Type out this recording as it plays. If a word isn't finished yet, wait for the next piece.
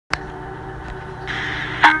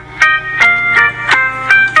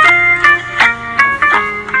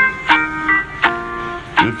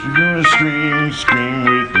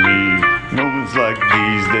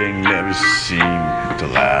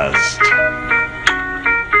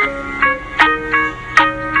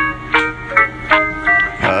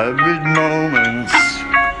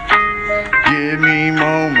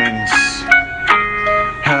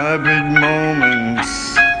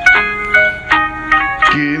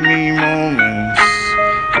give me moments.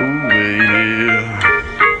 Ooh, baby.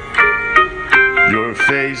 Your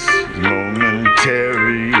face is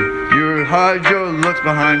momentary. You hide your looks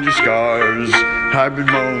behind your scars. Hybrid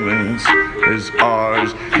moments is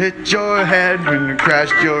ours. Hit your head when you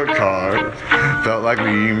crashed your car. Felt like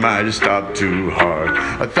we might have stopped too hard.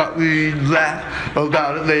 I thought we'd laugh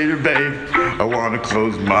about it later, babe. I wanna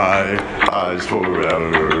close my eyes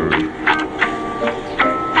forever.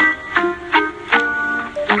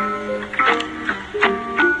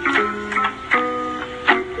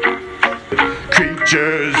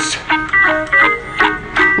 Creatures,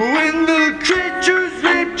 when the creatures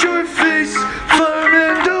raped your face, firm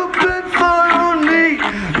and open fire on me.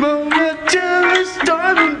 Momentary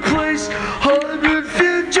starving place, hybrid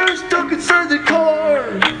future stuck inside the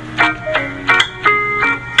car.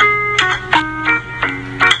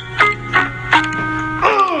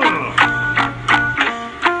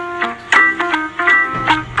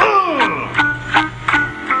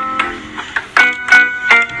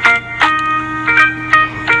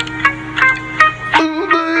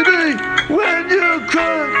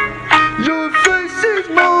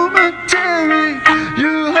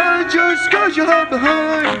 You hide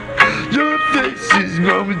behind your face is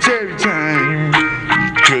momentary time.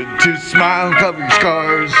 You could to smile and cover your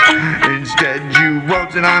scars. Instead you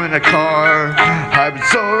won't, and I'm in a car. Hybrid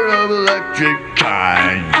sort of electric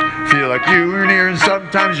kind. Feel like you were near and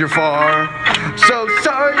sometimes you're far. So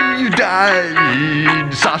sorry you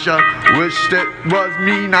died, Sasha. Wished it was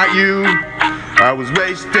me, not you. I was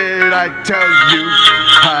wasted, I tell you.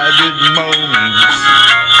 Hybrid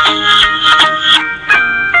moments.